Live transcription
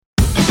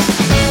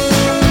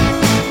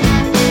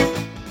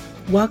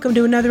Welcome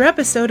to another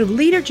episode of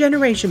Leader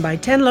Generation by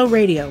Tenlo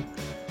Radio,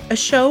 a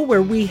show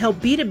where we help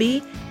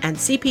B2B and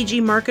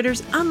CPG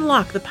marketers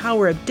unlock the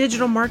power of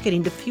digital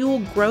marketing to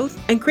fuel growth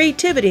and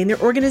creativity in their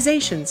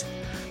organizations.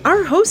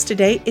 Our host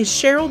today is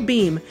Cheryl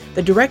Beam,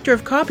 the Director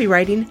of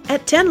Copywriting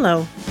at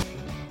Tenlo.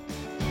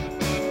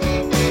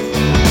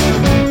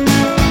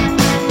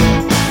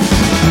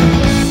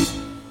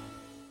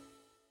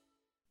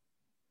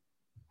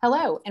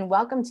 Hello, and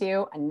welcome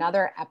to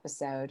another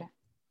episode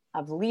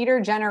of Leader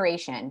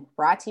Generation,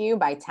 brought to you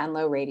by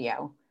Tenlo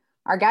Radio.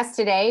 Our guest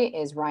today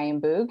is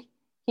Ryan Boog.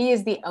 He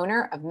is the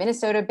owner of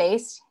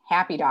Minnesota-based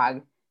Happy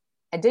Dog,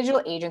 a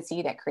digital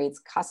agency that creates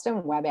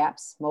custom web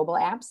apps, mobile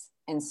apps,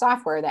 and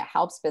software that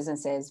helps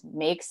businesses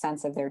make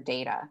sense of their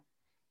data.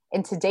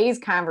 And today's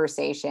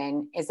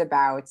conversation is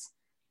about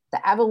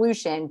the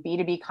evolution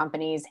B2B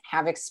companies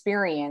have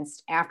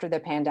experienced after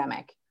the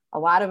pandemic. A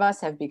lot of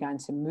us have begun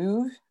to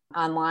move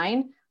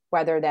online,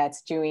 whether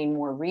that's doing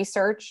more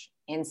research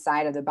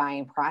inside of the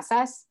buying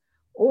process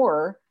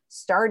or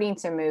starting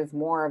to move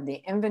more of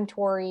the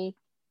inventory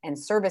and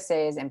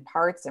services and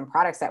parts and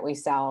products that we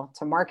sell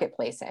to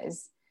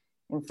marketplaces.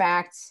 In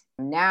fact,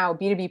 now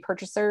B2B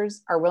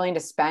purchasers are willing to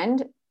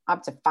spend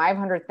up to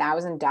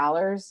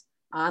 $500,000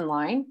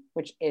 online,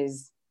 which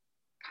is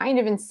kind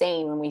of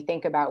insane when we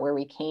think about where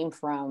we came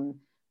from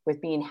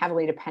with being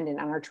heavily dependent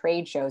on our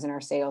trade shows and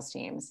our sales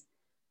teams.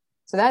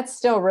 So that's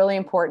still really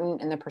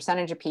important, and the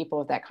percentage of people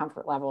with that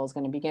comfort level is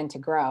going to begin to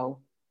grow.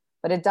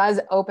 But it does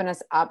open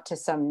us up to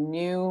some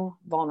new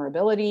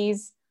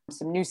vulnerabilities,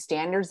 some new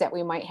standards that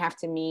we might have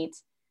to meet.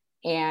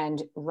 And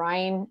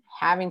Ryan,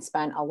 having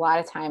spent a lot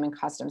of time in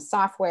custom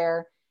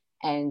software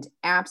and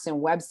apps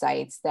and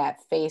websites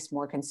that face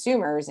more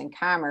consumers and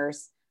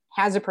commerce,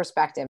 has a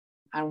perspective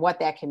on what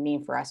that can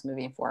mean for us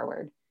moving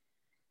forward.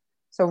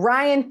 So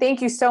Ryan,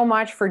 thank you so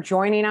much for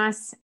joining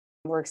us.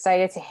 We're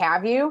excited to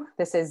have you.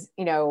 This is,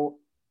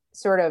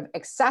 sort of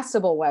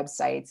accessible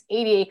websites,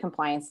 ADA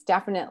compliance,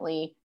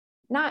 definitely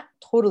not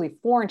totally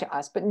foreign to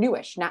us, but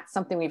newish, not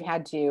something we've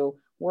had to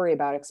worry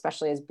about,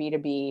 especially as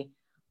B2B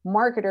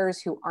marketers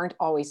who aren't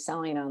always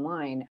selling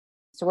online.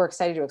 So we're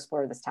excited to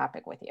explore this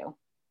topic with you.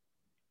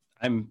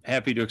 I'm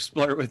happy to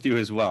explore it with you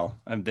as well.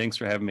 Thanks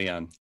for having me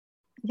on.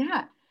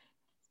 Yeah.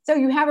 So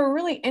you have a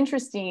really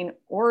interesting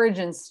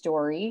origin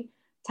story.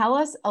 Tell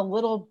us a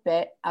little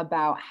bit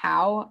about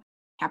how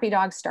Happy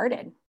Dog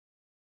started.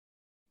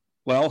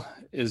 Well,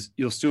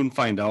 you'll soon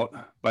find out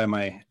by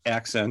my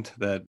accent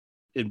that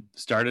it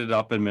started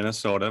up in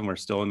Minnesota, and we're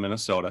still in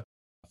Minnesota.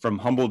 From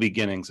humble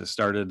beginnings, I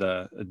started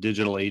a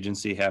digital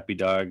agency, Happy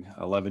Dog,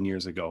 11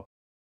 years ago.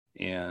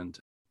 And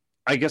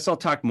I guess I'll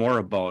talk more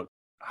about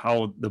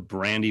how the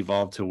brand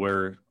evolved to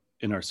where,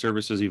 and our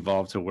services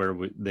evolved to where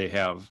they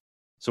have.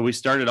 So we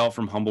started out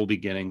from humble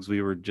beginnings.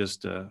 We were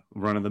just a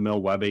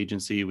run-of-the-mill web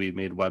agency. We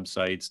made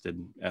websites,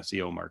 did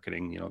SEO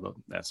marketing,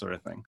 that sort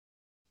of thing.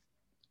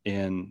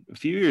 And a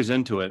few years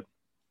into it,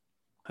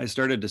 I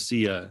started to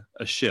see a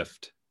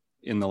shift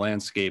in the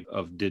landscape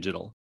of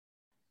digital.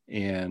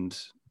 And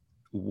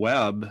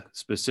web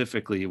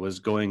specifically was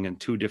going in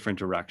two different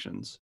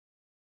directions.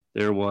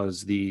 There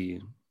was the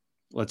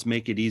let's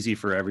make it easy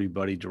for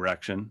everybody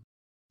direction,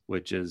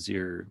 which is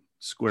your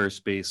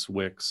Squarespace,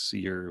 Wix,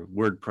 your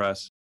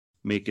WordPress.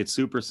 Make it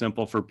super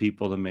simple for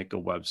people to make a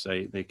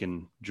website. They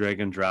can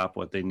drag and drop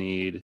what they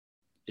need.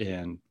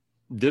 And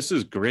this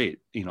is great.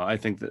 I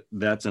think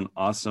that's an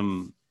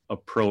awesome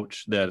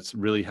approach that's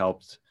really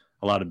helped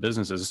a lot of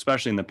businesses,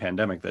 especially in the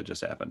pandemic that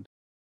just happened.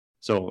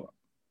 So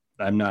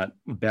I'm not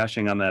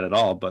bashing on that at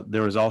all, but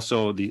there was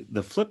also the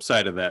flip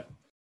side of that.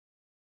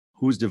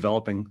 Who's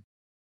developing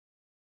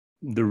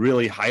the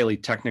really highly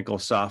technical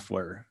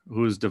software?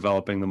 Who's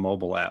developing the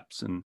mobile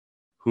apps? And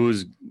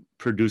who's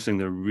producing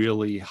the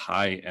really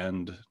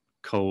high-end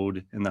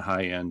code and the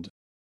high-end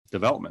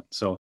development?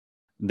 So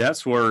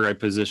that's where I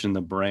position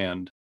the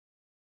brand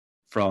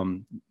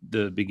from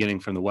the beginning,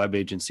 from the web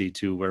agency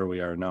to where we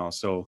are now.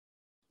 So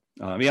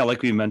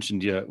like we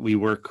mentioned, we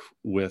work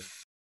with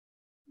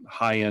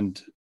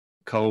high-end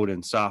code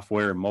and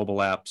software and mobile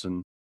apps,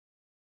 and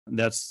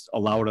that's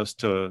allowed us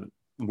to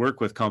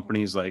work with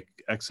companies like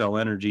Xcel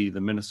Energy,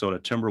 the Minnesota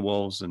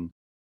Timberwolves, and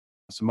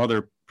some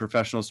other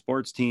professional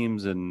sports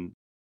teams and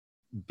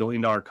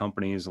billion-dollar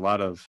companies, a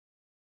lot of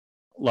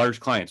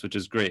large clients, which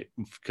is great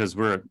because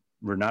we're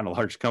not a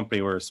large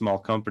company, we're a small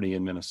company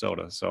in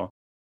Minnesota. So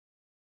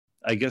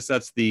I guess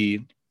that's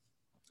the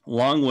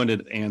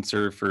long-winded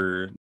answer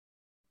for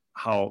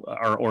how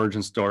our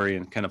origin story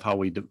and kind of how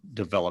we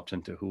developed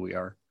into who we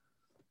are.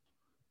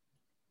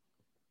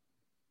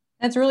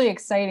 That's really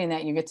exciting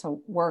that you get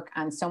to work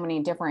on so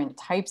many different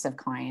types of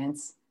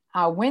clients.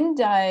 When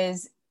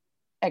does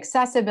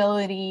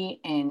accessibility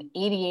and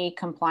ADA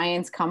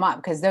compliance come up?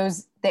 Because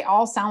they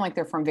all sound like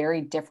they're from very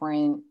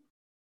different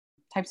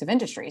types of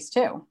industries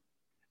too.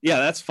 Yeah,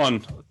 that's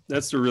fun.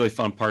 That's the really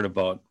fun part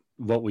about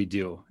what we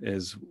do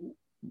is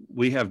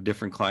we have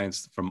different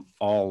clients from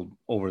all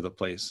over the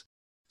place.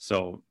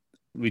 So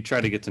we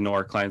try to get to know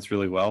our clients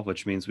really well,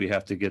 which means we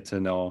have to get to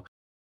know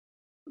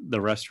the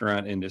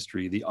restaurant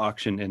industry, the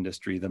auction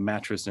industry, the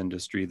mattress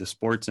industry, the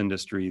sports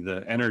industry,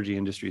 the energy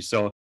industry.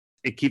 So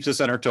it keeps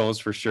us on our toes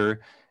for sure.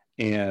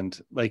 And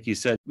like you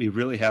said, we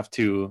really have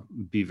to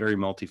be very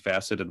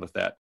multifaceted with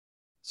that.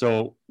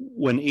 So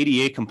when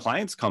ADA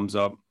compliance comes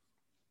up,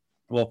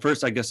 well,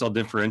 first, I guess I'll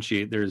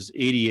differentiate. There's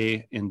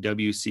ADA and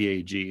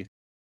WCAG.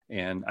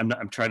 And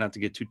I'm trying not to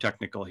get too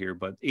technical here,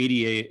 but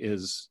ADA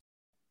is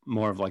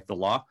more of like the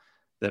law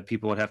that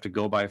people would have to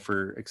go by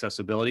for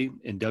accessibility.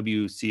 And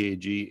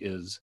WCAG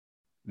is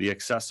the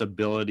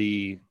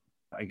accessibility,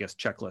 I guess,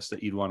 checklist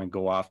that you'd want to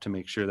go off to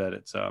make sure that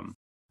it's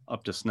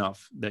up to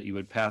snuff, that you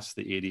would pass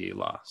the ADA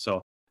law.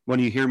 So when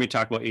you hear me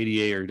talk about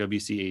ADA or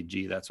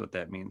WCAG, that's what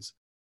that means.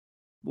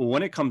 Well,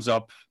 when it comes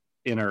up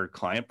in our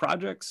client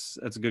projects,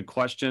 that's a good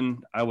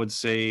question. I would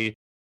say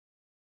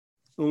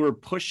when we're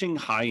pushing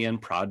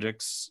high-end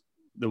projects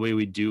the way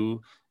we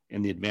do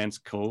in the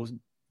advanced code,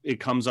 it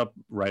comes up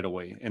right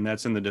away, and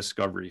that's in the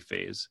discovery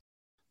phase.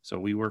 So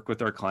we work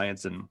with our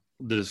clients, and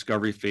the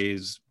discovery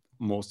phase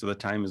most of the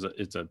time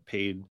it's a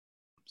paid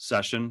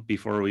session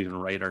before we even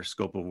write our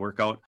scope of work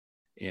out.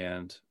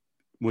 And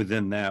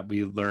within that,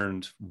 we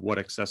learned what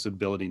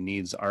accessibility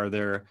needs are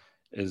there.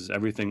 Is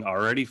everything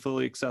already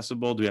fully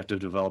accessible? Do we have to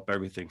develop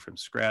everything from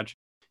scratch?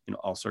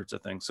 All sorts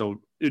of things.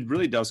 So it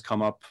really does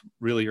come up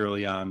really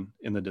early on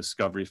in the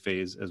discovery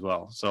phase as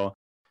well. So,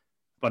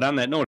 but on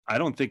that note, I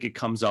don't think it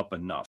comes up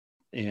enough.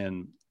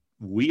 And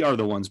we are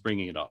the ones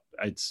bringing it up.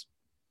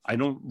 I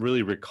don't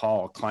really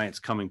recall clients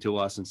coming to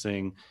us and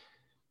saying,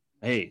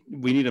 hey,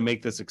 we need to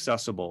make this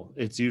accessible.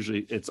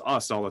 It's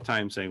us all the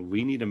time saying,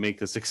 we need to make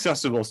this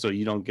accessible so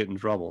you don't get in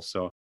trouble.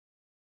 So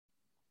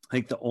I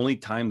think the only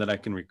time that I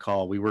can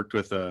recall, we worked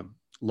with a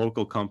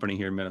local company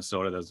here in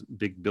Minnesota that's a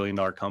big $1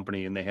 billion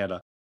company, and they had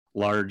a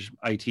large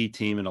IT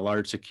team and a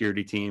large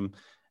security team.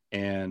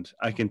 And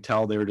I can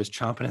tell they were just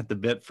chomping at the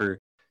bit for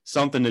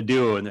something to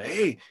do. And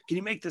hey, can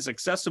you make this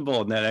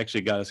accessible? And that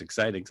actually got us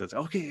excited. So it's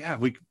okay, yeah,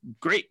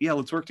 great. Yeah,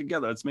 let's work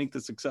together. Let's make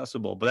this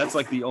accessible. But that's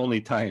like the only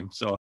time.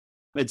 So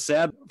it's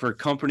sad for a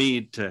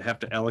company to have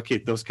to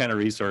allocate those kind of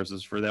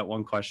resources for that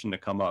one question to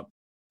come up.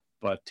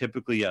 But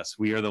typically, yes,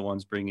 we are the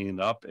ones bringing it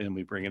up, and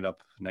we bring it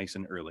up nice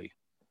and early.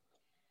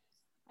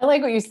 I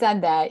like what you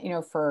said that,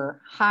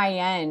 for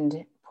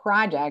high-end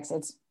projects,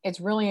 it's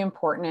really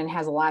important and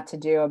has a lot to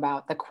do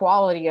about the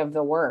quality of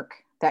the work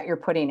that you're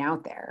putting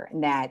out there,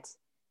 and that,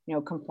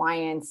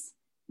 compliance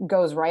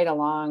goes right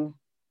along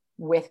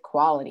with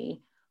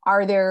quality.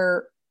 Are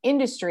there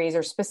industries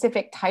or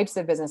specific types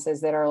of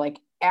businesses that are like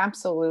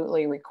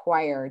absolutely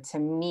required to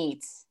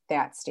meet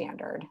that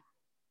standard?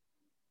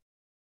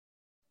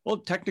 Well,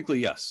 technically,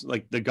 yes.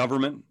 Like the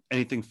government,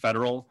 anything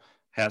federal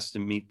has to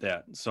meet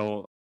that.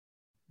 So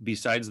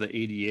besides the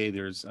ADA,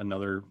 there's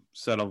another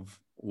set of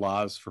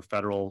laws for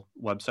federal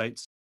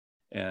websites,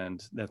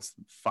 and that's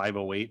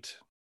 508.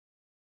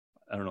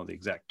 I don't know the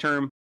exact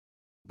term.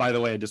 By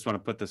the way, I just want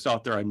to put this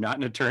out there. I'm not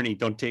an attorney.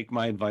 Don't take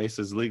my advice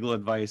as legal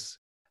advice.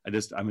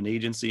 I'm an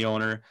agency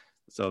owner.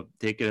 So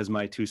take it as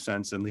my 2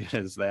 cents and leave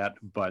it as that.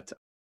 But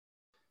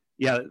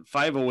yeah,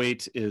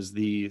 508 is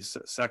the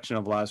section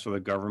of laws for the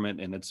government,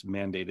 and it's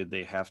mandated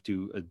they have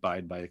to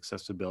abide by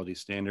accessibility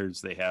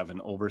standards. They have an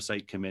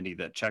oversight committee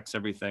that checks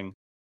everything.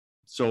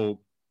 So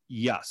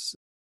yes,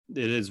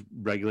 it is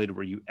regulated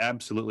where you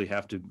absolutely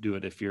have to do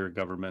it if you're a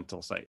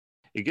governmental site.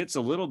 It gets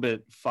a little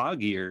bit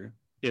foggier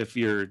if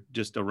you're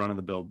just a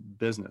run-of-the-mill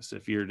business,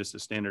 if you're just a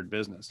standard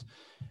business.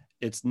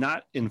 It's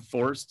not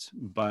enforced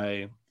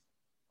by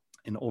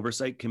an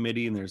oversight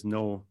committee, and there's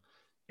no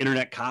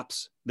internet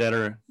cops that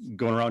are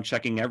going around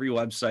checking every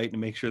website to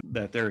make sure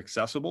that they're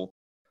accessible.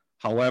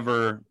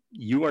 However,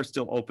 you are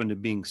still open to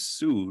being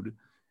sued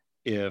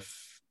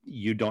if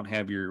you don't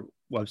have your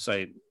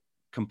website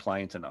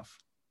compliant enough.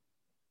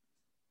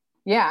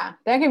 Yeah,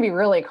 that can be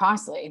really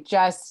costly.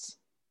 Just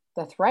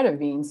the threat of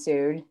being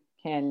sued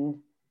can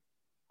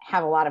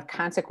have a lot of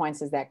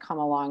consequences that come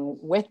along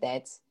with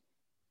it.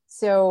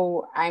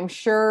 So I'm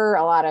sure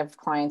a lot of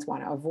clients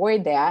want to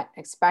avoid that,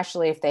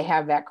 especially if they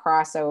have that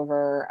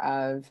crossover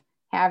of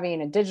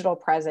having a digital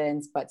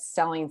presence, but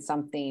selling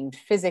something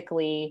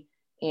physically,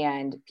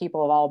 and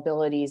people of all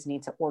abilities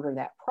need to order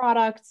that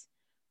product.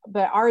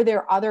 But are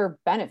there other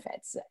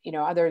benefits,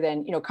 other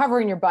than,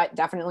 covering your butt,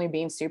 definitely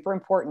being super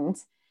important.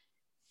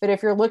 But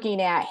if you're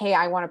looking at, hey,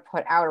 I want to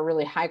put out a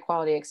really high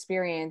quality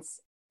experience,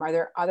 are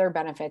there other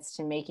benefits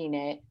to making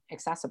it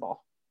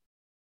accessible?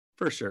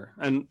 For sure.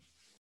 And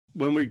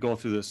when we go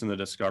through this in the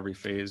discovery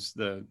phase,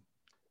 the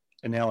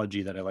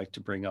analogy that I like to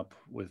bring up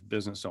with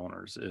business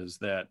owners is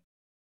that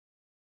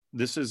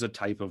this is a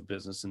type of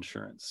business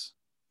insurance.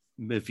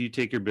 If you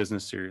take your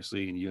business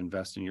seriously and you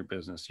invest in your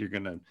business, you're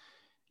going to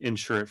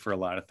insure it for a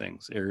lot of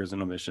things, errors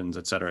and omissions,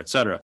 et cetera, et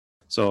cetera.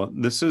 So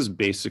this is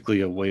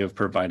basically a way of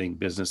providing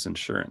business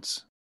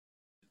insurance.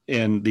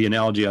 And the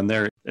analogy on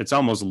there, it's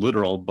almost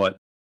literal, but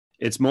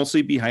it's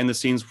mostly behind the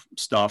scenes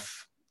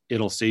stuff.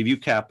 It'll save you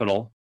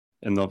capital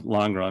in the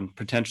long run,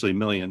 potentially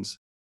millions,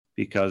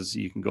 because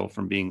you can go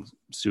from being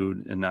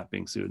sued and not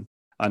being sued.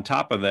 On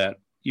top of that,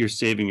 you're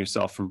saving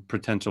yourself from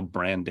potential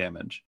brand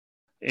damage.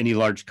 any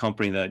large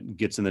company that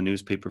gets in the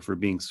newspaper for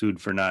being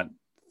sued for not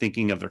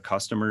thinking of their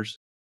customers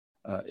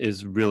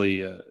is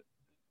really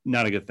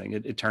not a good thing.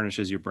 It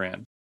tarnishes your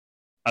brand.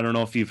 I don't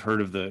know if you've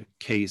heard of the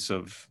case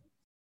of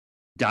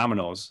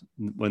Domino's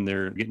when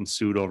they're getting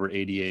sued over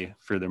ADA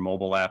for their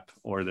mobile app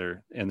or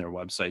their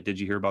website. Did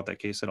you hear about that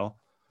case at all?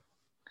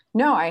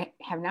 No, I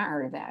have not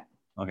heard of that.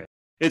 Okay.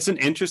 It's an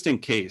interesting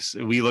case.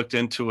 We looked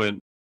into it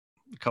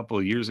a couple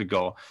of years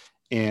ago,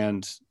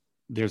 and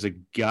there's a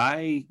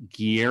guy,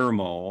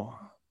 Guillermo,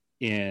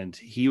 and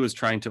he was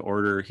trying to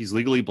order, he's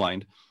legally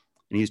blind,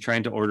 and he's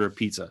trying to order a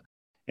pizza.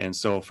 And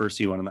so first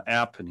he went on the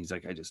app and he's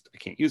like, I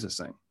can't use this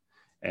thing.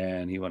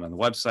 And he went on the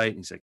website and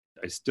he's like,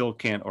 I still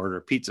can't order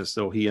a pizza.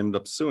 So he ended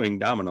up suing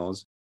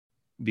Domino's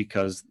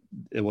because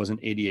it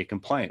wasn't ADA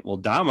compliant. Well,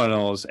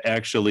 Domino's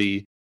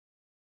actually,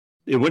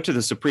 it went to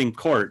the Supreme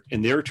Court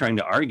and they were trying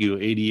to argue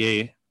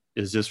ADA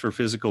is just for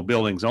physical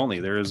buildings only.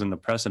 There isn't a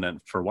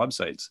precedent for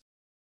websites.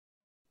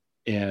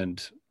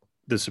 And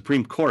the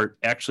Supreme Court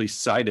actually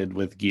sided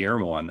with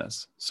Guillermo on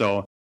this.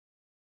 So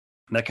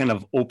that kind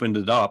of opened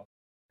it up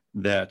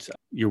that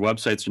your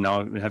websites are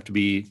now have to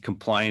be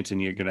compliant,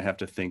 and you're going to have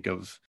to think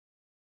of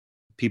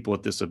people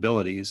with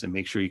disabilities and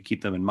make sure you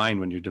keep them in mind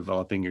when you're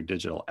developing your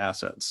digital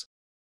assets.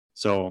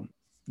 So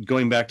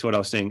going back to what I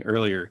was saying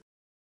earlier,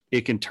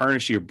 it can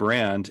tarnish your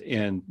brand,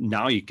 and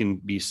now you can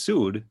be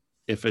sued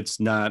if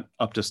it's not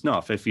up to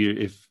snuff. If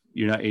you're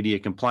not ADA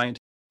compliant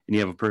and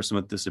you have a person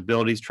with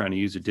disabilities trying to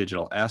use your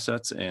digital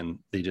assets and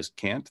they just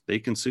can't, they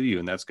can sue you,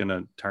 and that's going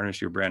to tarnish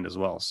your brand as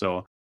well.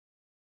 So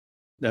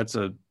that's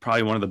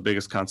probably one of the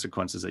biggest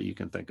consequences that you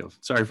can think of.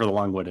 Sorry for the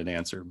long-winded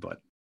answer,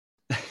 but.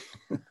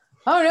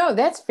 Oh, no,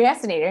 that's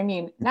fascinating. I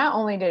mean, not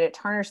only did it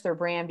tarnish their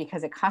brand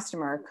because a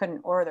customer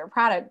couldn't order their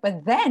product,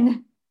 but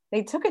then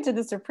they took it to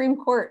the Supreme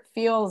Court.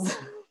 Feels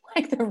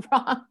like the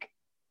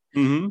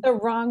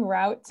wrong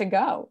route to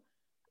go.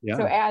 Yeah.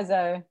 So as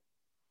a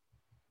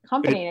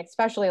company, and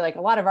especially like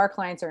a lot of our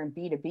clients are in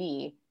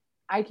B2B,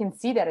 I can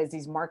see that as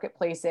these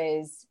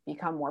marketplaces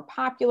become more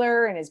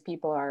popular and as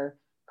people are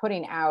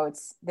putting out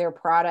their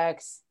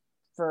products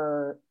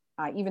for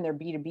even their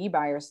B2B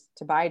buyers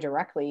to buy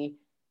directly,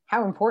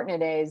 how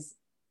important it is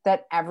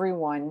that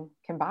everyone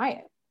can buy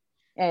it.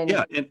 And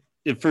yeah,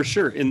 and for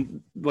sure.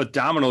 And what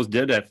Domino's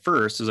did at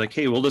first is like,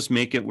 hey, we'll just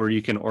make it where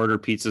you can order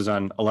pizzas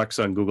on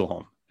Alexa and Google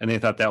Home. And they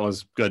thought that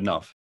was good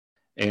enough.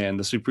 And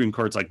the Supreme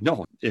Court's like,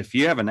 no, if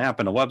you have an app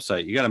and a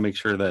website, you got to make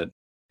sure that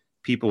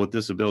people with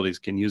disabilities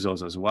can use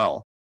those as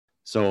well.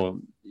 So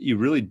you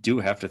really do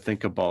have to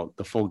think about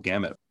the full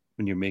gamut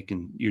when you're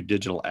making your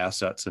digital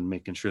assets and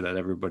making sure that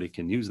everybody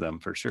can use them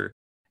for sure.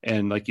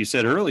 And like you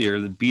said earlier,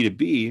 the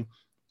B2B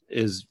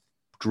is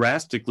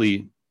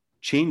drastically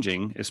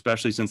changing,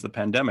 especially since the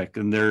pandemic.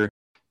 And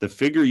the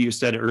figure you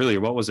said earlier,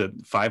 what was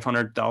it,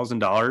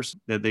 $500,000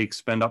 that they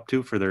spend up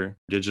to for their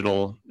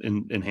digital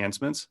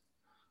enhancements?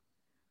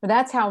 But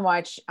that's how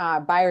much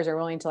buyers are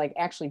willing to like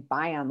actually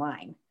buy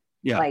online.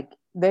 Yeah. Like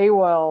they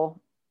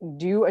will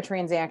do a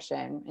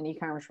transaction, an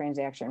e-commerce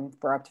transaction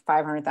for up to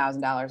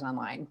 $500,000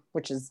 online,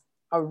 which is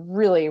a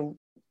really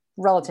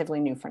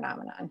relatively new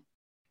phenomenon.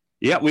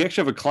 Yeah. We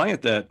actually have a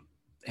client that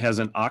has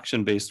an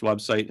auction-based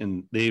website,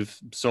 and they've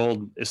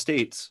sold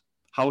estates,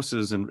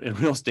 houses, and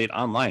real estate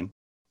online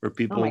where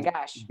people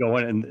go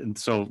in. And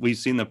so we've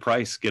seen the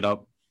price get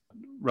up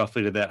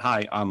roughly to that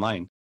high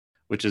online,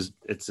 which is,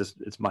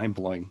 it's mind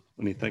blowing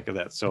when you think of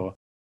that. So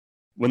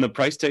when the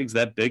price tag's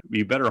that big,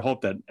 you better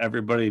hope that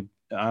everybody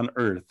on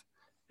earth,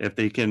 if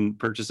they can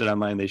purchase it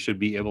online, they should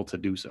be able to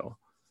do so.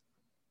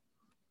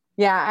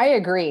 Yeah, I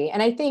agree.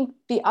 And I think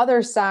the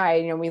other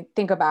side, we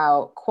think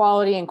about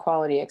quality and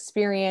quality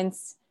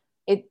experience.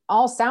 It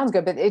all sounds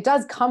good, but it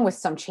does come with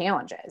some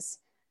challenges.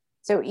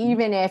 So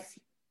even if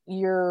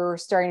you're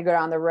starting to go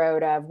down the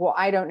road of, well,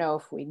 I don't know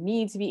if we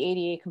need to be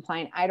ADA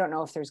compliant. I don't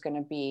know if there's going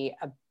to be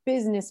a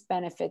business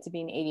benefit to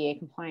being ADA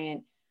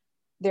compliant.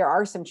 There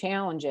are some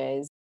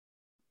challenges.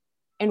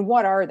 And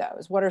what are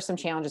those? What are some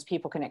challenges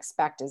people can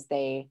expect as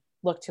they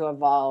look to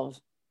evolve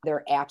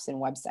their apps and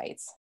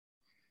websites?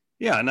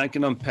 Yeah, and I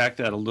can unpack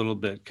that a little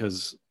bit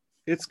because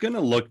it's going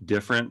to look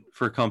different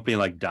for a company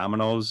like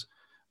Domino's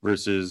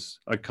versus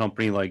a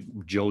company like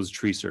Joe's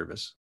Tree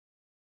Service.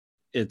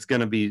 It's going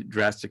to be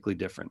drastically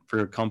different. For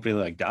a company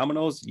like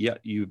Domino's, yeah,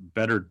 you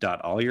better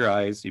dot all your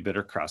I's, you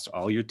better cross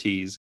all your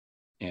T's,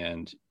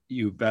 and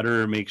you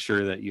better make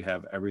sure that you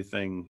have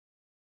everything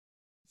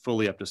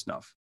fully up to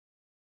snuff.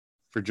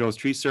 For Joe's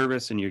Tree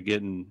Service, and you're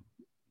getting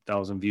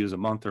 1,000 views a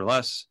month or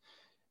less,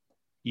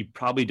 you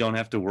probably don't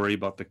have to worry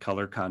about the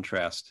color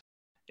contrast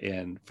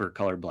and for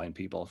colorblind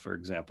people, for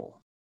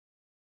example.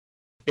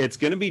 It's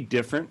going to be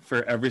different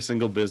for every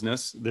single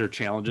business. There are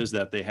challenges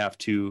that they have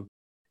to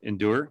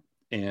endure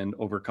and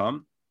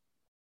overcome.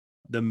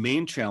 The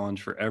main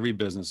challenge for every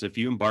business, if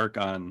you embark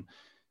on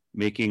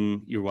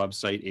making your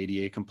website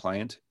ADA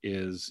compliant,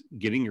 is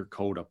getting your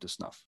code up to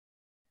snuff.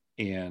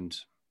 And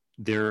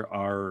there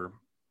are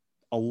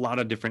a lot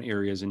of different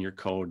areas in your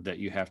code that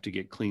you have to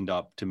get cleaned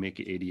up to make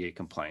it ADA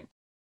compliant.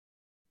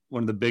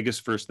 One of the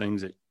biggest first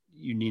things that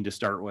you need to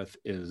start with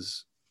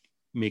is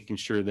making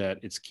sure that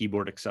it's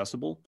keyboard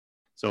accessible.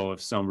 So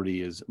if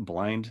somebody is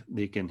blind,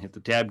 they can hit the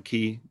tab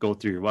key, go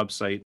through your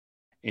website,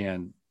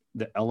 and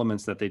the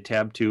elements that they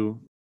tab to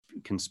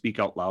can speak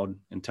out loud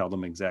and tell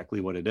them exactly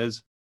what it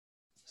is.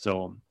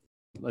 So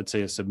let's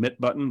say a submit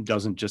button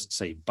doesn't just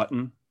say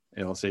button.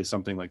 It'll say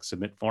something like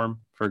submit form,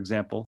 for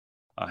example.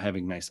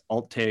 Having nice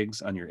alt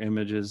tags on your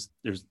images.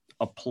 There's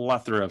a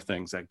plethora of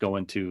things that go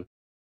into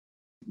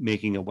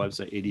making a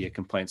website ADA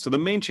compliant. So the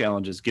main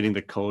challenge is getting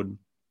the code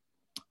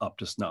up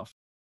to snuff.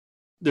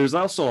 There's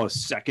also a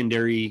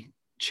secondary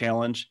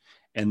challenge,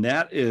 and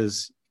that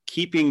is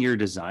keeping your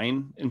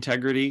design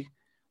integrity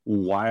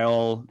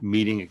while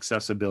meeting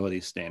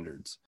accessibility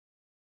standards.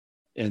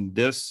 And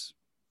this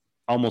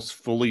almost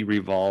fully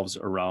revolves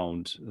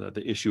around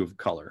the issue of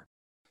color.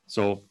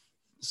 So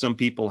some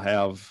people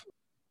have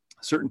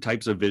certain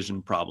types of vision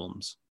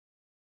problems,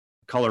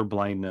 color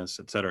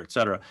blindness, et cetera, et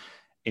cetera.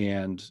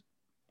 And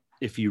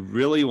if you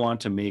really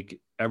want to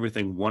make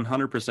everything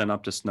 100%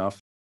 up to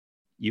snuff,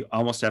 you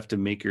almost have to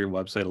make your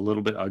website a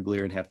little bit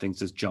uglier and have things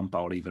just jump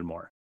out even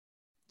more.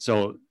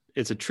 So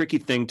it's a tricky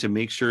thing to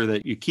make sure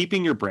that you're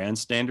keeping your brand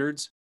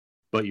standards,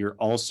 but you're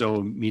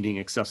also meeting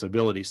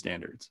accessibility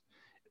standards.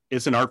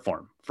 It's an art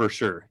form for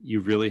sure. You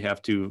really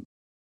have to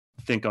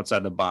think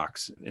outside the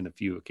box in a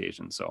few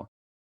occasions. So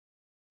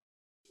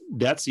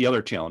that's the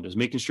other challenge, is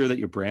making sure that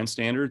your brand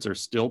standards are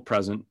still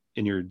present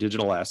in your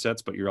digital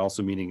assets, but you're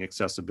also meeting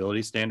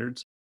accessibility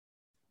standards.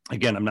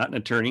 Again, I'm not an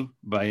attorney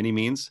by any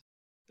means,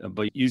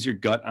 but use your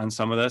gut on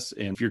some of this.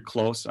 And if you're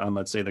close on,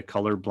 let's say, the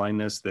color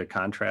blindness, the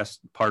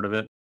contrast part of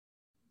it,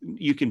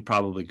 you can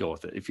probably go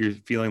with it. If you're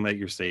feeling that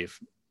you're safe,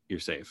 you're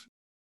safe.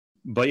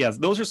 But yeah,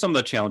 those are some of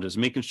the challenges,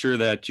 making sure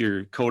that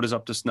your code is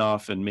up to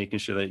snuff and making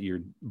sure that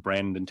your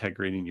brand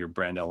integrating your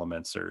brand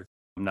elements are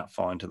not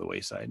falling to the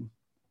wayside.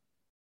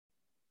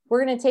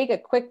 We're going to take a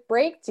quick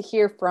break to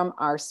hear from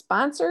our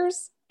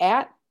sponsors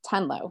at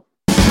Tenlo.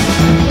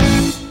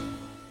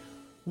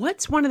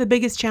 What's one of the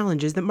biggest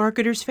challenges that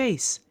marketers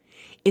face?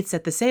 It's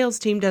that the sales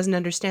team doesn't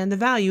understand the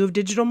value of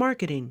digital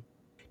marketing.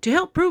 To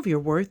help prove your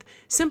worth,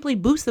 simply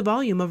boost the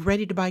volume of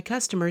ready-to-buy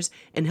customers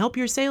and help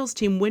your sales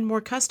team win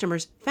more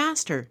customers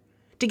faster.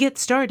 To get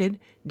started,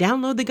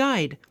 download the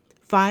guide,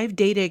 5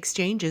 Data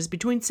Exchanges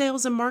Between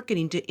Sales and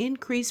Marketing to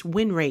Increase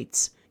Win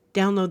Rates.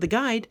 Download the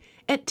guide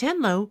at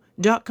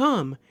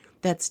tenlo.com.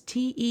 That's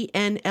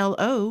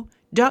TENLO.com.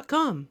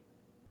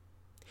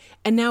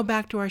 And now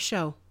back to our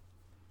show.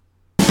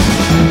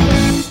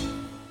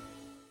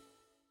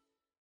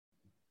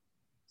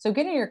 So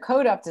getting your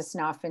code up to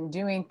snuff and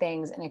doing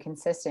things in a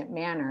consistent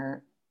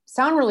manner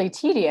sound really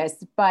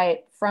tedious,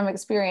 but from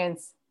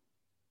experience,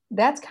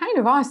 that's kind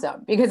of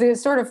awesome because it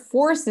sort of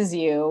forces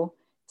you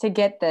to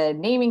get the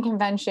naming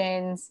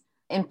conventions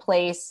in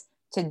place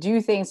to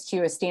do things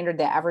to a standard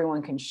that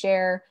everyone can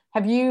share.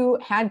 Have you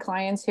had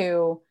clients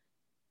who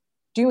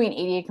doing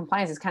ADA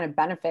compliance has kind of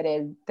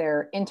benefited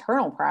their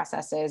internal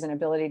processes and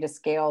ability to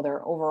scale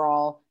their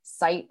overall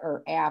site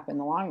or app in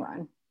the long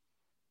run?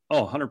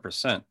 Oh,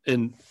 100%.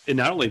 And it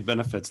not only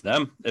benefits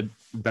them, it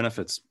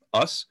benefits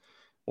us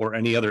or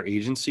any other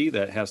agency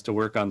that has to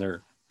work on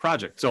their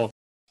project. So,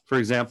 for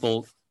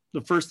example,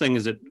 the first thing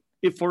is that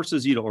it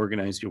forces you to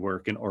organize your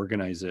work and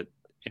organize it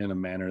in a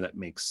manner that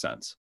makes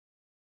sense.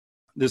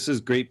 This is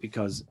great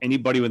because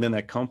anybody within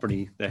that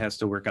company that has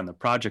to work on the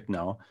project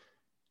now,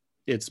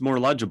 it's more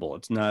legible.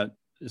 It's not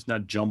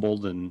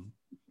jumbled and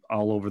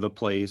all over the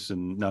place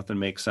and nothing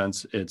makes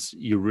sense.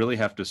 You really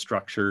have to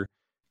structure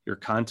your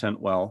content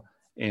well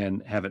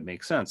and have it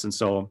make sense. And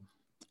so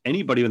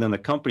anybody within the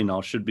company now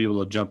should be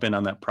able to jump in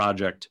on that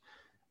project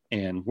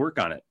and work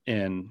on it.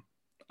 And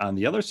on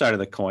the other side of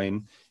the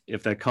coin,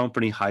 if that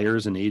company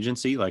hires an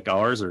agency like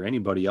ours or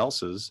anybody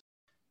else's,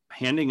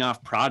 handing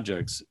off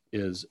projects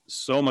is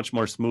so much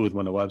more smooth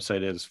when the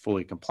website is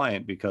fully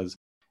compliant because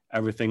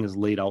everything is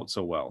laid out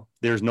so well.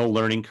 There's no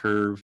learning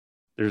curve.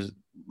 There's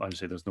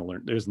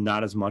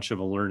not as much of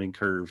a learning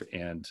curve,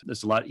 and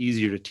it's a lot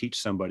easier to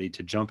teach somebody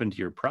to jump into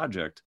your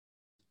project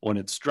when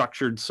it's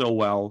structured so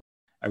well,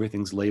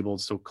 everything's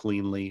labeled so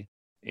cleanly,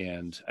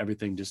 and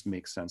everything just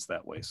makes sense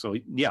that way. So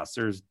yes,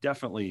 there's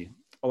definitely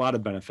a lot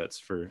of benefits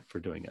for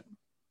doing it.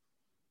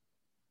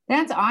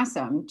 That's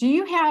awesome. Do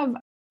you have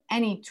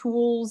any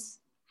tools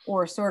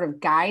or sort of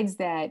guides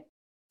that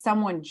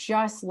someone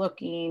just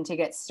looking to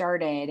get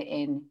started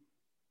in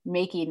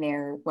making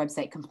their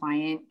website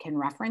compliant can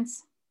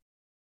reference?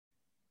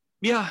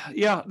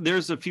 Yeah.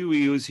 There's a few we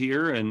use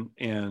here,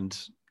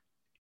 and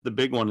the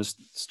big one is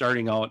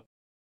starting out.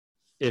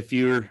 If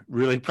you're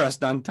really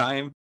pressed on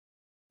time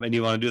and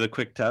you want to do the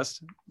quick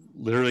test,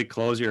 literally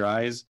close your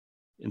eyes,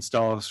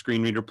 install a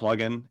screen reader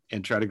plugin,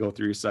 and try to go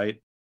through your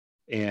site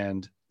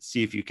and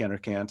see if you can or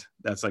can't.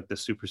 That's like the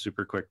super,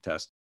 super quick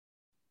test.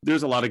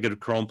 There's a lot of good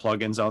Chrome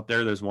plugins out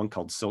there. There's one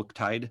called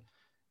Silktide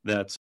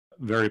that's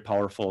very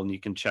powerful, and you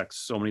can check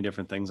so many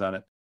different things on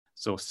it.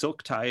 So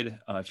Silktide,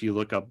 if you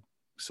look up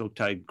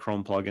Silktide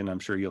Chrome plugin, I'm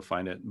sure you'll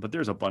find it. But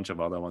there's a bunch of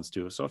other ones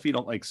too. So if you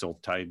don't like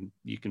Silktide,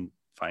 you can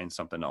find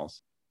something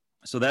else.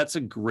 So that's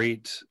a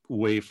great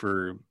way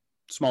for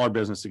smaller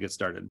business to get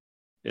started.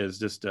 is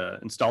just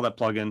install that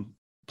plugin,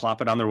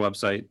 plop it on their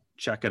website,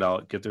 check it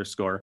out, get their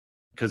score,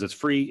 because it's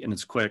free and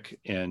it's quick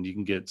and you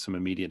can get some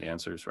immediate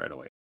answers right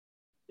away.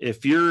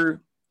 If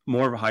you're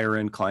more of a higher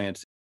end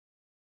client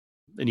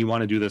and you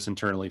want to do this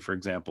internally, for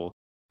example,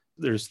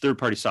 there's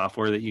third-party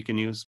software that you can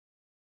use.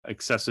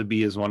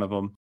 Accessibee is one of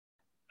them.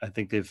 I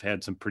think they've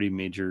had some pretty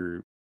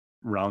major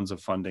rounds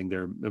of funding.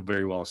 They're a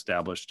very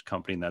well-established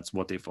company, and that's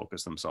what they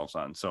focus themselves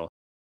on. So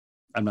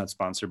I'm not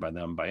sponsored by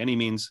them by any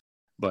means,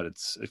 but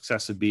it's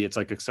Accessibee. It's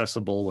like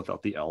accessible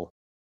without the L.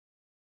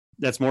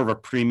 That's more of a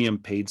premium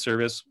paid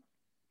service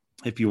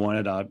if you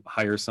wanted to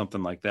hire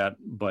something like that.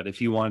 But if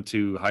you want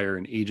to hire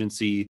an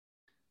agency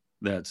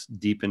that's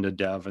deep into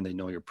dev and they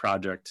know your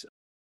project,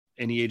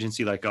 any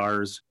agency like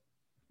ours,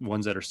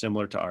 ones that are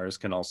similar to ours,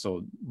 can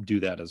also do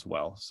that as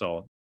well.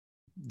 So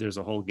there's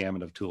a whole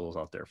gamut of tools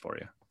out there for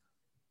you.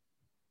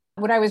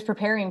 When I was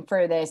preparing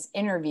for this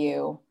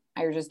interview,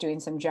 I was just doing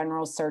some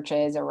general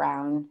searches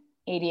around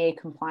ADA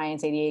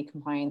compliance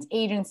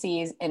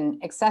agencies,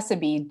 and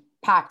Accessibee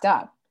popped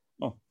up.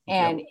 Oh,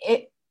 and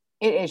yep.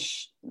 It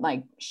is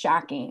like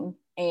shocking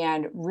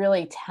and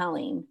really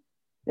telling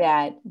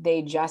that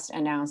they just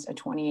announced a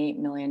 $28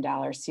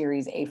 million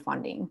Series A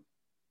funding.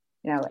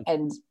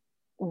 And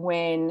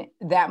when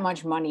that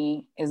much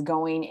money is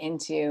going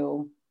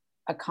into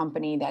a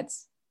company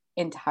that's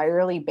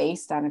entirely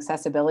based on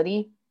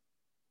accessibility,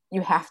 you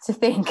have to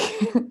think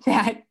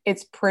that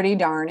it's pretty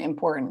darn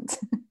important.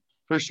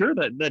 For sure.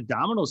 The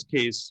Domino's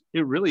case,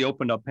 it really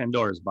opened up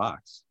Pandora's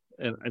box.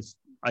 And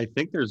I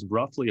think there's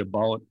roughly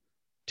about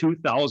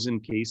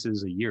 2,000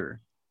 cases a year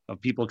of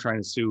people trying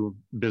to sue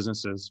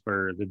businesses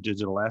for the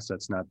digital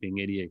assets not being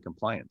ADA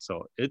compliant.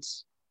 So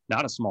it's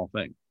not a small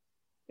thing.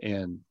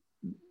 And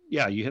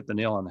yeah, you hit the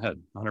nail on the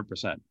head,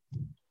 100%.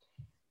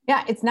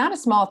 Yeah, it's not a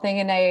small thing.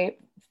 And I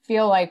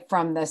feel like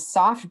from the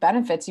soft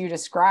benefits you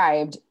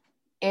described,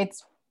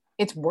 it's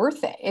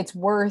worth it. It's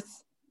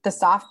worth the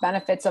soft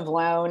benefits of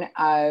loan,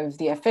 of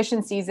the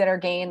efficiencies that are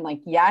gained.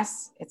 Like,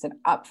 yes, it's an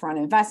upfront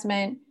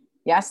investment.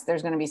 Yes,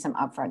 there's going to be some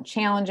upfront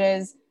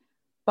challenges,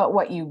 but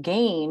what you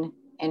gain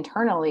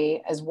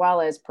internally, as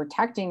well as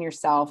protecting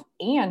yourself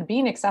and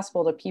being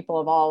accessible to people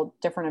of all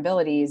different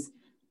abilities,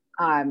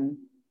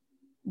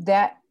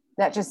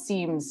 that just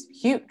seems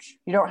huge.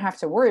 You don't have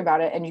to worry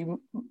about it, and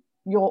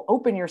you'll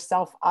open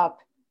yourself up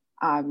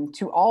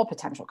to all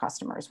potential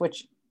customers,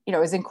 which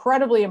is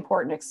incredibly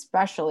important,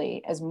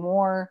 especially as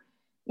more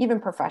even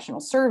professional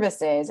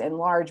services and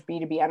large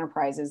B2B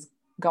enterprises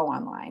go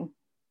online.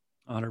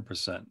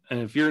 100%. And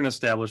if you're an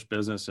established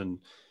business and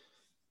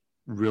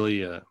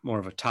really more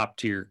of a top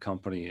tier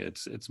company,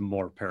 it's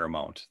more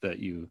paramount that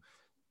you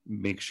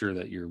make sure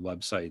that your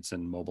websites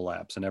and mobile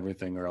apps and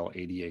everything are all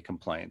ADA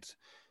compliant,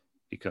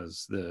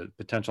 because the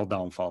potential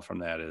downfall from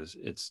that is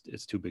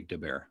it's too big to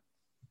bear.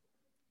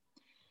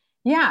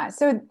 Yeah.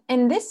 So,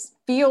 and this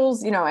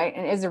feels,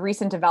 is a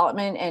recent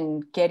development in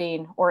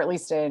getting, or at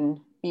least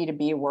in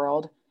B2B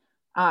world,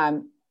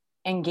 and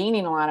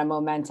gaining a lot of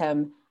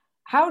momentum.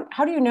 How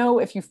do you know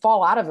if you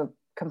fall out of a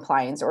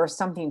compliance or if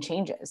something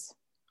changes?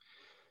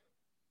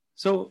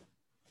 So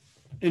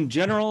in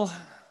general,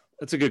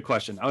 that's a good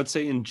question. I would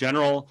say in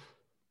general,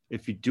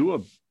 if you do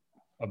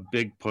a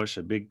big push,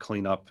 a big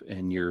cleanup,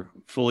 and you're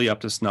fully up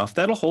to snuff,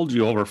 that'll hold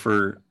you over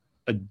for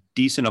a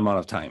decent amount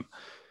of time.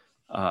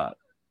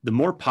 The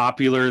more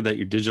popular that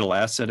your digital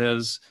asset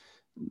is,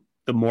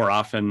 the more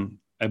often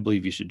I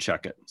believe you should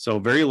check it. So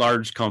very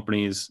large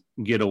companies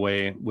get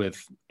away with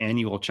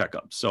annual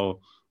checkups. So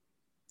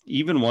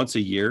even once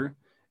a year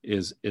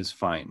is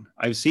fine.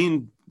 I've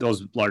seen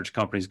those large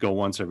companies go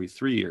once every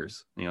 3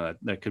 years.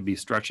 That could be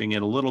stretching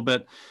it a little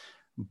bit,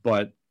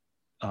 but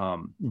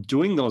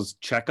doing those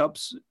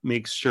checkups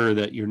makes sure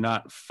that you're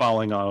not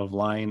falling out of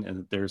line and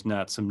that there's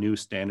not some new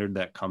standard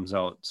that comes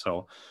out.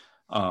 So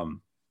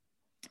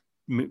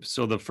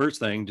the first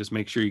thing, just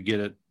make sure you get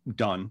it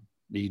done.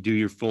 You do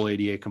your full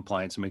ADA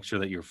compliance and make sure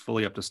that you're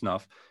fully up to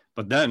snuff,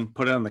 but then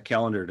put it on the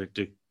calendar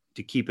to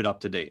keep it up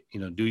to date.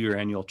 Do your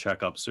annual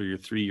checkups or your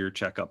 3-year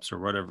checkups or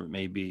whatever it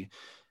may be,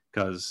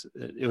 because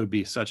it would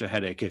be such a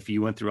headache if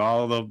you went through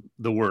all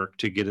the work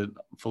to get it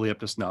fully up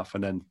to snuff,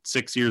 and then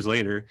 6 years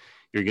later,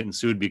 you're getting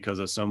sued because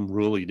of some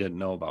rule you didn't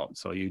know about.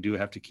 So you do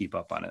have to keep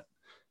up on it.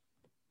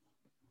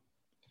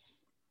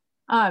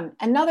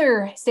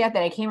 Another stat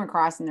that I came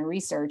across in the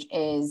research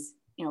is,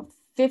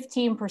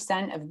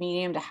 15% of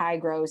medium to high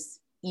gross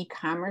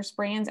e-commerce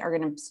brands are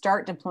going to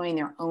start deploying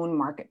their own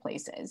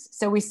marketplaces.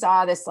 So we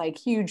saw this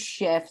huge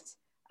shift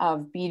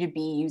of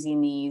B2B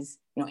using these,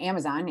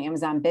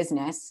 Amazon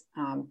Business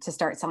to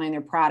start selling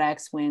their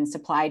products when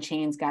supply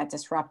chains got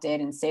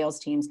disrupted and sales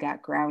teams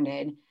got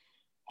grounded.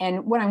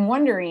 And what I'm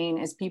wondering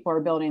is, people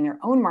are building their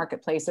own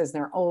marketplaces,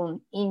 their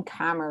own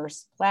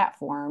e-commerce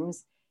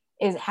platforms,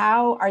 is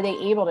how are they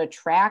able to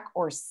track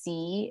or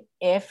see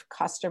if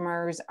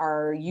customers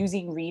are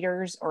using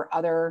readers or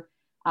other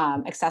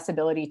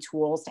accessibility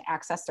tools to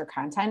access their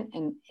content?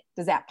 And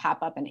does that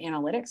pop up in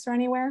analytics or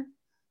anywhere?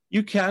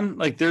 You can,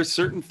 there's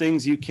certain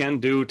things you can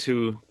do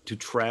to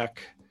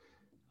track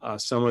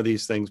some of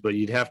these things, but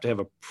you'd have to have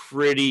a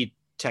pretty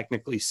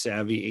technically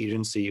savvy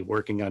agency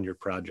working on your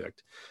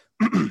project.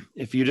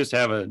 If you just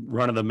have a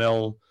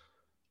run-of-the-mill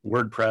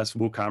WordPress,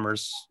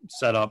 WooCommerce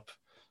setup,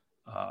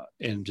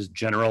 and just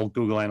general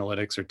Google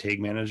Analytics or Tag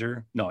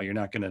Manager, no,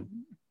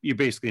 you're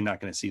basically not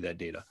going to see that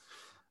data.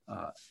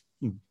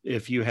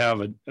 If you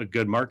have a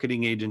good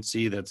marketing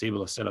agency that's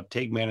able to set up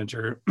Tag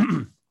Manager,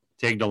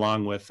 tagged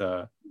along with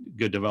a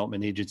good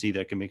development agency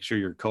that can make sure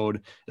your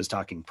code is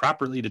talking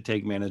properly to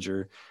Tag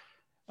Manager,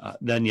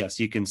 then yes,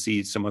 you can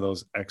see some of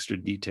those extra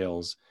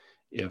details.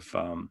 If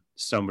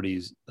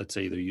somebody's, let's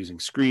say they're using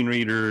screen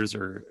readers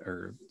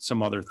or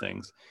some other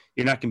things,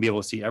 you're not going to be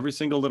able to see every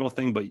single little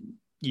thing, but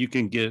you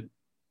can get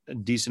a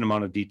decent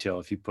amount of detail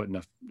if you put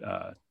enough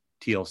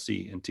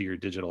TLC into your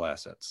digital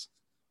assets.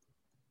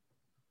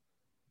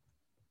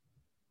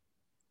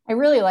 I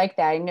really like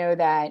that. I know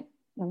that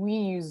we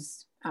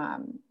use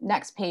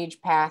next page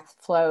path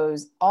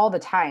flows all the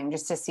time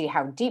just to see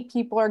how deep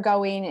people are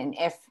going and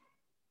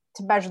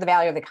to measure the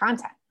value of the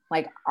content.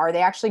 Like, are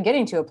they actually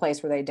getting to a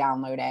place where they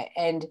download it?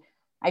 And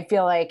I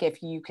feel like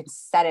if you can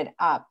set it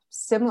up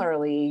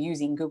similarly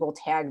using Google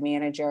Tag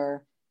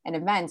Manager and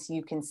events,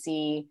 you can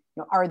see,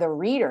 are the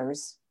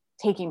readers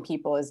taking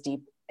people as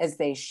deep as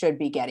they should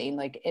be getting,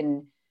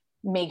 and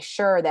make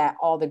sure that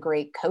all the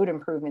great code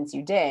improvements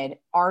you did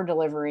are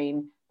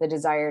delivering the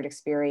desired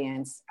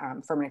experience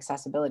from an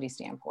accessibility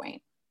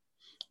standpoint.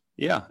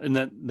 Yeah,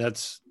 and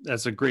that's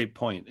a great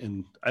point.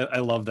 And I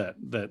love that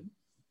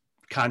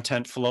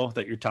content flow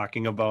that you're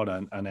talking about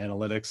on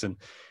analytics. And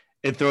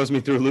it throws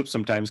me through a loop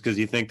sometimes because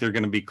you think they're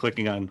going to be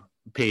clicking on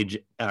page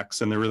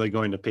X and they're really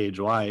going to page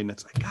Y. And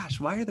it's like, gosh,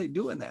 why are they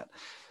doing that?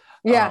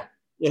 Yeah.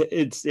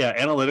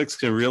 Analytics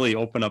can really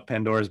open up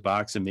Pandora's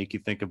box and make you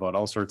think about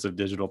all sorts of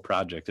digital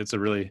projects. It's a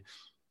really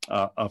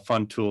a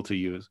fun tool to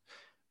use.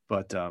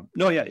 But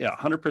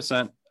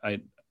 100%.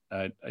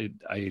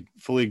 I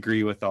fully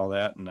agree with all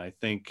that. And I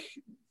think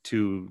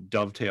to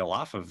dovetail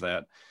off of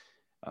that,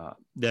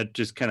 that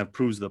just kind of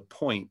proves the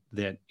point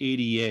that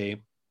ADA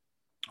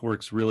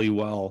works really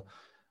well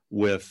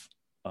with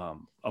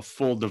a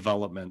full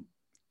development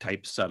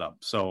type setup.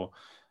 So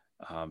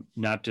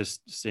not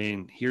just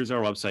saying, here's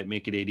our website,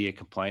 make it ADA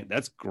compliant.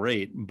 That's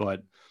great,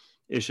 but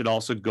it should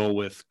also go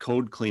with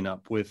code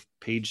cleanup, with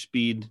page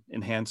speed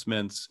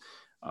enhancements,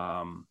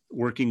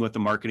 working with the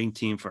marketing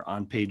team for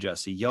on-page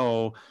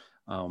SEO,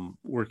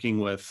 working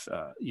with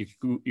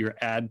your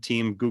ad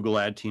team, Google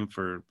ad team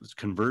for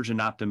conversion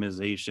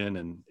optimization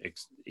and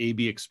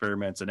A/B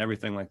experiments and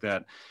everything like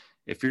that.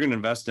 If you're going to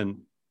invest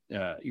in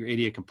your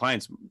ADA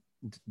compliance,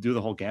 do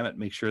the whole gamut.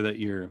 Make sure that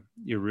you're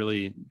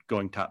really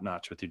going top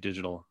notch with your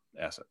digital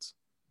assets.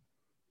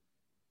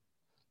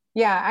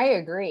 Yeah, I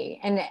agree.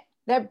 And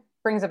that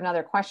brings up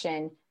another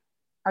question.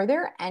 Are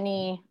there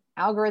any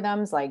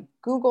algorithms like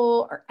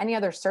Google or any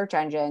other search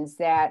engines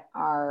that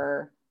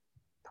are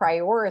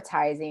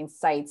prioritizing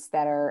sites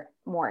that are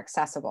more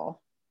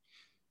accessible?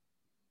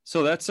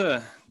 So that's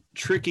a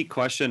tricky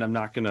question. I'm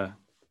not going to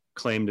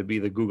claim to be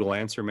the Google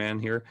answer man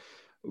here,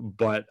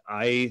 but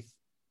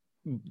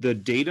the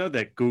data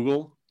that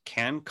Google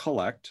can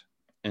collect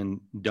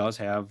and does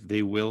have,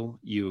 they will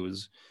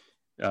use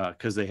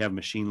because they have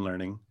machine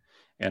learning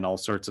and all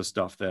sorts of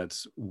stuff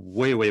that's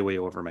way, way, way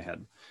over my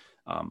head.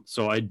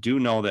 So I do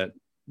know that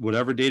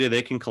whatever data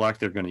they can collect,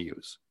 they're going to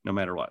use no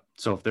matter what.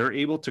 So if they're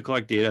able to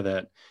collect data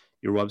that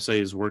your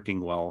website is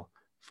working well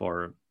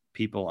for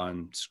people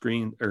on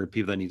screen or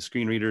people that need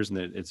screen readers and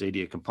that it's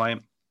ADA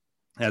compliant,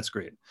 that's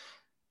great.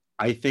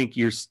 I think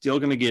you're still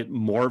going to get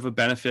more of a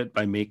benefit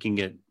by making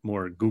it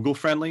more Google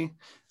friendly.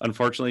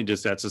 Unfortunately,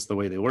 that's just the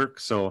way they work.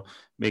 So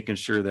making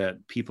sure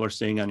that people are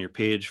staying on your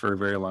page for a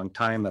very long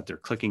time, that they're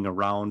clicking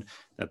around,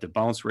 that the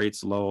bounce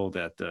rate's low,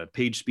 that the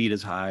page speed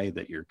is high,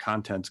 that your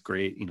content's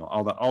great,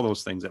 all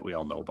those things that we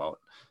all know about.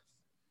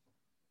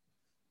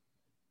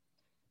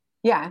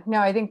 Yeah, no,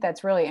 I think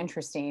that's really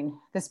interesting.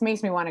 This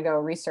makes me want to go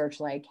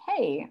research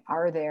hey,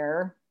 are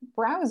there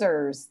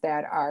browsers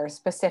that are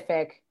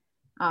specific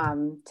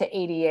to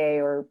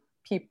ADA or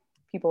people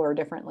who are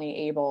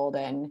differently abled,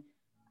 and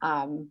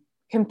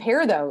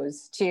compare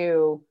those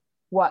to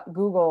what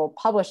Google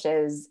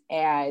publishes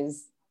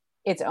as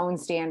its own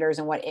standards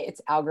and what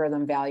its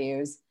algorithm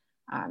values.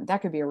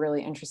 That could be a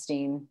really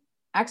interesting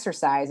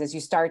exercise as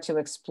you start to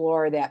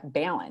explore that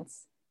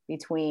balance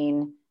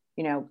between,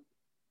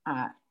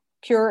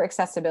 pure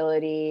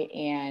accessibility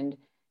and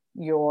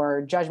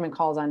your judgment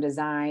calls on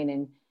design.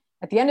 And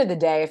at the end of the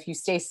day, if you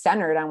stay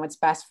centered on what's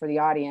best for the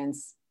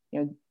audience,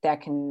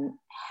 that can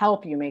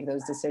help you make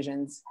those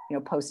decisions,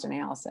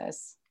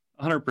 post-analysis.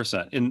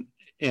 100%.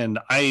 And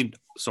I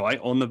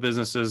own the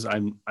businesses.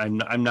 I'm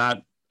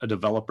not a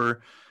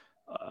developer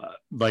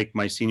like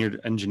my senior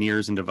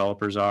engineers and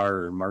developers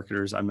are, or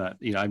marketers. I'm not,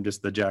 I'm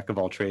just the jack of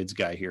all trades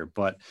guy here.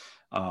 But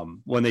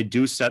when they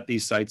do set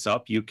these sites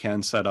up, you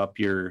can set up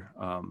your,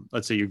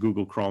 let's say your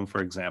Google Chrome, for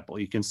example,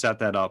 you can set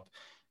that up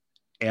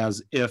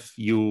as if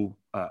you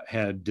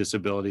had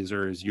disabilities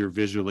or as you're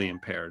visually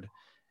impaired.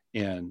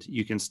 And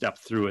you can step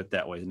through it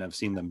that way. And I've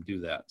seen them do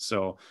that.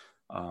 So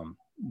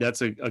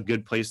that's a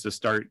good place to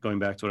start. Going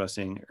back to what I was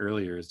saying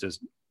earlier, is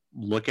just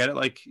look at it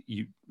like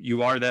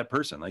you are that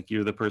person, like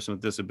you're the person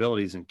with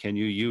disabilities, and can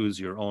you use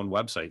your own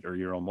website or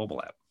your own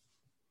mobile app?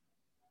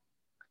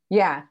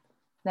 Yeah,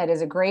 that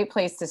is a great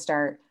place to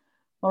start.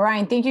 Well,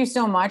 Ryan, thank you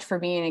so much for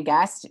being a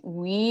guest.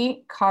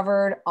 We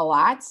covered a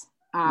lot.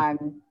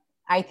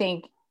 I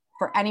think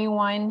for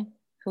anyone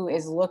who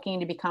is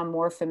looking to become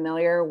more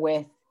familiar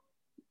with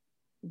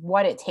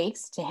what it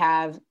takes to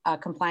have a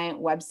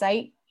compliant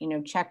website,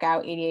 check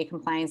out ADA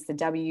Compliance, the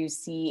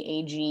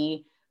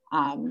WCAG.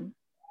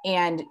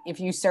 And if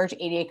you search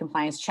ADA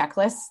Compliance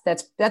checklists,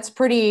 that's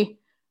pretty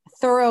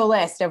thorough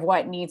list of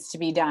what needs to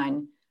be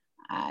done.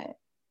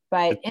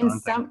 But in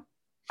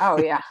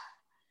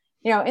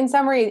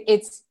summary,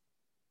 it's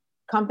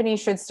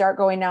companies should start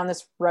going down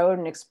this road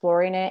and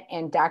exploring it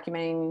and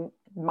documenting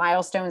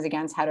milestones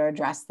against how to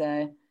address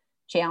the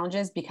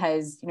challenges,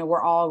 because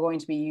we're all going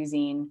to be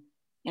using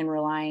and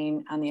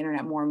relying on the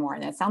internet more and more.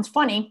 And that sounds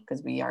funny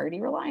because we already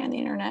rely on the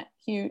internet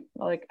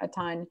a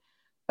ton,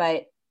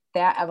 but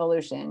that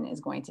evolution is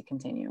going to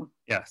continue.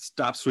 Yeah,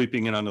 stop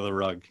sweeping it under the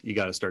rug. You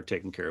got to start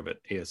taking care of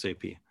it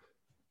ASAP.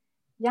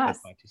 Yes.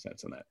 That's my 2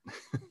 cents on that.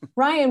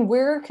 Ryan,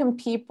 where can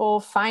people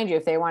find you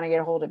if they want to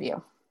get a hold of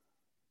you?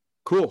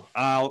 Cool.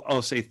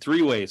 I'll say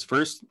 3 ways.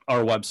 First,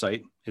 our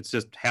website. It's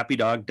just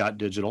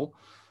happydog.digital.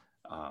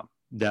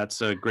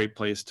 That's a great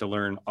place to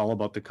learn all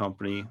about the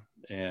company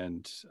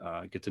and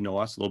get to know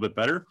us a little bit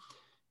better.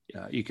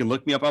 You can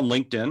look me up on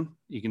LinkedIn.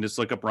 You can just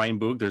look up Ryan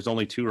Boog. There's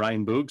only 2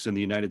 Ryan Boogs in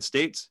the United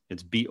States.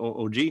 It's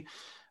B-O-O-G.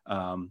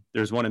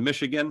 There's one in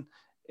Michigan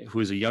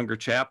who's a younger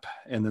chap,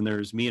 and then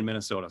there's me in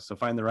Minnesota. So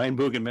find the Ryan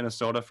Boog in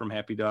Minnesota from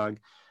Happy Dog.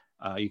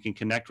 You can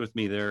connect with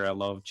me there. I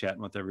love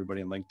chatting with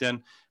everybody on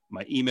LinkedIn.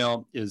 My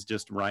email is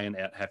just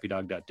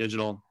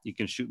ryan@happydog.digital. You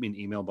can shoot me an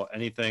email about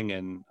anything,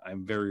 and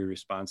I'm very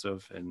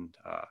responsive, and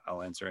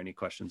I'll answer any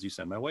questions you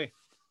send my way.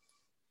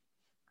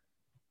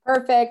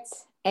 Perfect.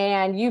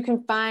 And you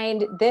can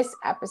find this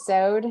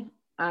episode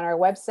on our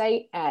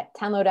website at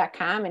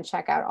tenlo.com and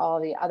check out all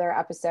of the other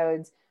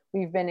episodes.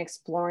 We've been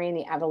exploring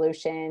the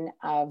evolution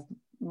of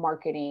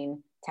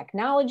marketing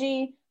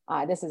technology.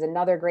 This is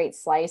another great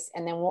slice.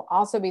 And then we'll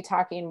also be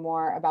talking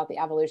more about the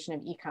evolution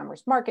of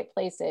e-commerce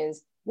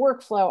marketplaces,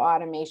 workflow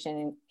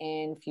automation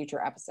in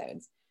future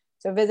episodes.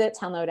 So visit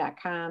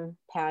tenlo.com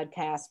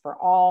podcast for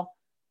all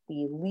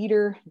the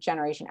Leader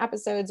Generation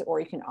episodes, or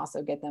you can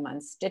also get them on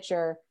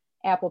Stitcher,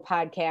 Apple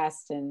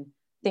Podcasts, and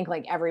think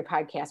like every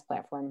podcast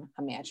platform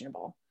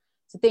imaginable.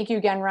 So thank you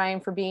again,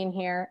 Ryan, for being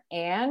here.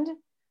 And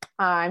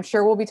I'm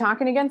sure we'll be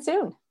talking again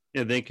soon.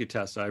 Yeah, thank you,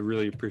 Tessa. I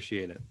really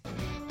appreciate it.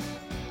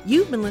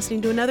 You've been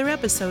listening to another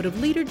episode of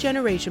Leader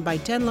Generation by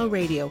Tenlo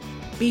Radio.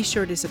 Be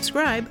sure to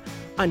subscribe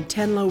on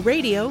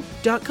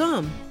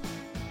tenloradio.com.